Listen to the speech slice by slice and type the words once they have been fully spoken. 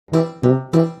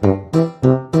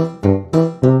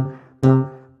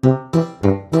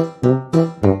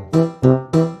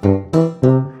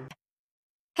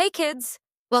kids!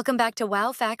 Welcome back to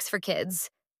Wow Facts for Kids.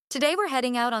 Today we're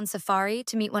heading out on safari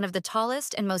to meet one of the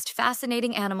tallest and most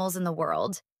fascinating animals in the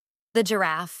world, the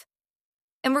giraffe.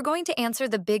 And we're going to answer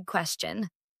the big question,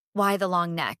 why the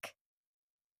long neck?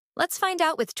 Let's find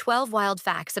out with 12 wild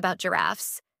facts about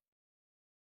giraffes.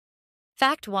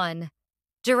 Fact 1.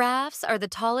 Giraffes are the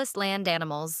tallest land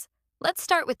animals. Let's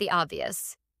start with the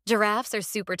obvious. Giraffes are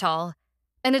super tall.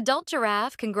 An adult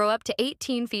giraffe can grow up to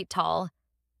 18 feet tall.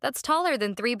 That's taller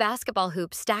than 3 basketball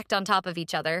hoops stacked on top of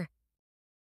each other.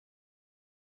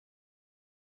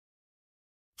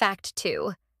 Fact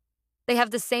 2. They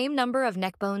have the same number of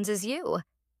neck bones as you.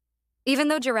 Even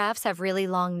though giraffes have really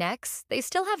long necks, they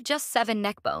still have just 7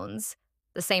 neck bones,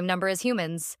 the same number as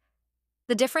humans.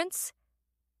 The difference?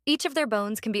 Each of their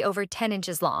bones can be over 10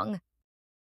 inches long.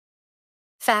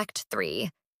 Fact 3.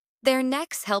 Their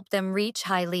necks help them reach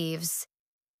high leaves.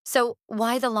 So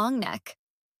why the long neck?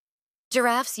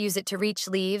 Giraffes use it to reach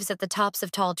leaves at the tops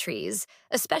of tall trees,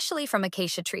 especially from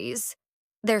acacia trees,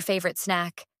 their favorite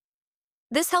snack.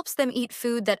 This helps them eat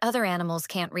food that other animals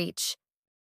can't reach.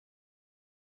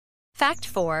 Fact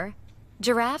 4.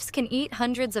 Giraffes can eat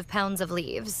hundreds of pounds of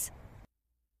leaves.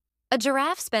 A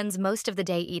giraffe spends most of the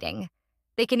day eating.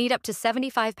 They can eat up to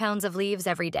 75 pounds of leaves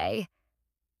every day.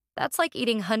 That's like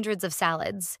eating hundreds of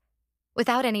salads,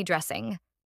 without any dressing.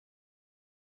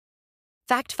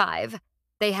 Fact 5.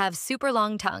 They have super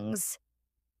long tongues.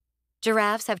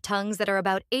 Giraffes have tongues that are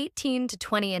about 18 to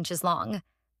 20 inches long.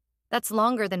 That's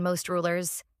longer than most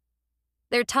rulers.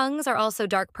 Their tongues are also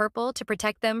dark purple to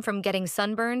protect them from getting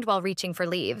sunburned while reaching for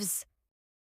leaves.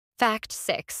 Fact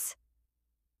 6.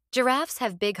 Giraffes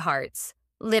have big hearts,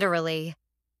 literally.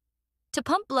 To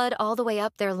pump blood all the way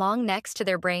up their long necks to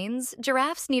their brains,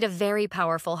 giraffes need a very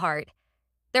powerful heart.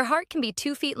 Their heart can be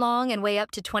 2 feet long and weigh up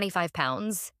to 25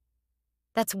 pounds.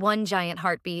 That's one giant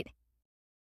heartbeat.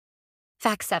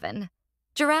 Fact 7.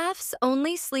 Giraffes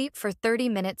only sleep for 30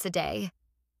 minutes a day.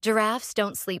 Giraffes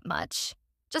don't sleep much,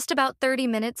 just about 30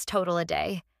 minutes total a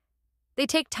day. They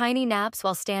take tiny naps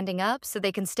while standing up so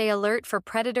they can stay alert for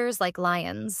predators like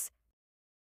lions.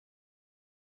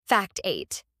 Fact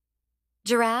 8.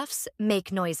 Giraffes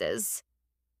make noises.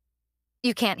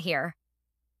 You can't hear.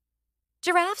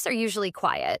 Giraffes are usually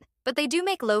quiet, but they do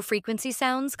make low-frequency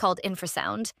sounds called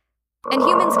infrasound. And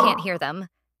humans can't hear them.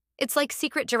 It's like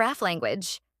secret giraffe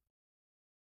language.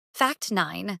 Fact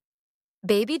 9.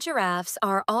 Baby giraffes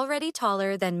are already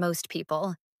taller than most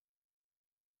people.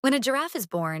 When a giraffe is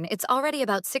born, it's already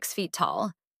about 6 feet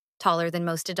tall, taller than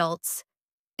most adults.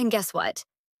 And guess what?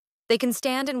 They can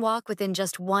stand and walk within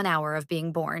just 1 hour of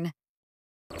being born.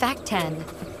 Fact 10.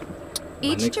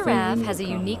 Each giraffe has a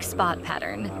unique spot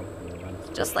pattern.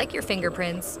 Just like your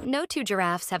fingerprints, no 2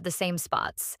 giraffes have the same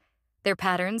spots. Their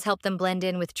patterns help them blend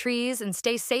in with trees and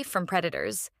stay safe from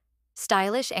predators.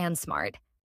 Stylish and smart.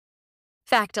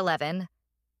 Fact 11.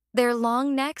 Their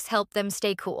long necks help them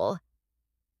stay cool.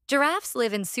 Giraffes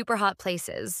live in super hot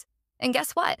places. And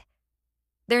guess what?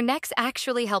 Their necks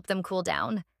actually help them cool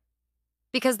down.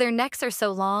 Because their necks are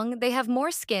so long, they have more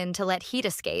skin to let heat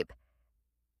escape.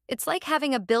 It's like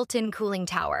having a built-in cooling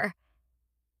tower.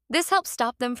 This helps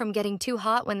stop them from getting too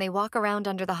hot when they walk around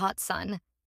under the hot sun.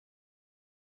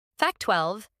 Fact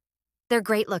 12. They're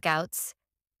great lookouts.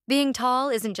 Being tall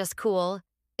isn't just cool,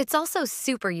 it's also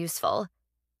super useful.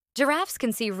 Giraffes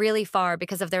can see really far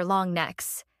because of their long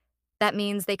necks. That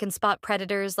means they can spot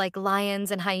predators like lions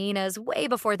and hyenas way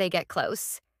before they get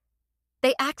close.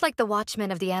 They act like the watchmen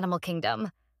of the animal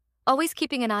kingdom, always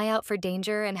keeping an eye out for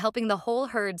danger and helping the whole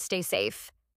herd stay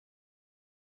safe.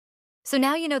 So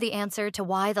now you know the answer to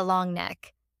why the long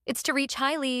neck. It's to reach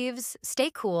high leaves, stay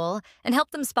cool, and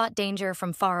help them spot danger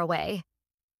from far away.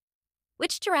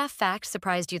 Which giraffe fact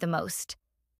surprised you the most?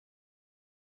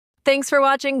 Thanks for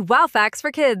watching Wow Facts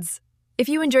for Kids. If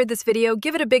you enjoyed this video,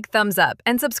 give it a big thumbs up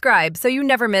and subscribe so you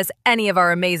never miss any of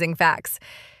our amazing facts.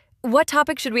 What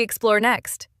topic should we explore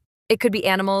next? It could be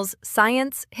animals,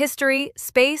 science, history,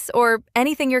 space, or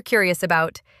anything you're curious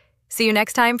about. See you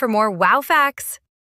next time for more Wow Facts!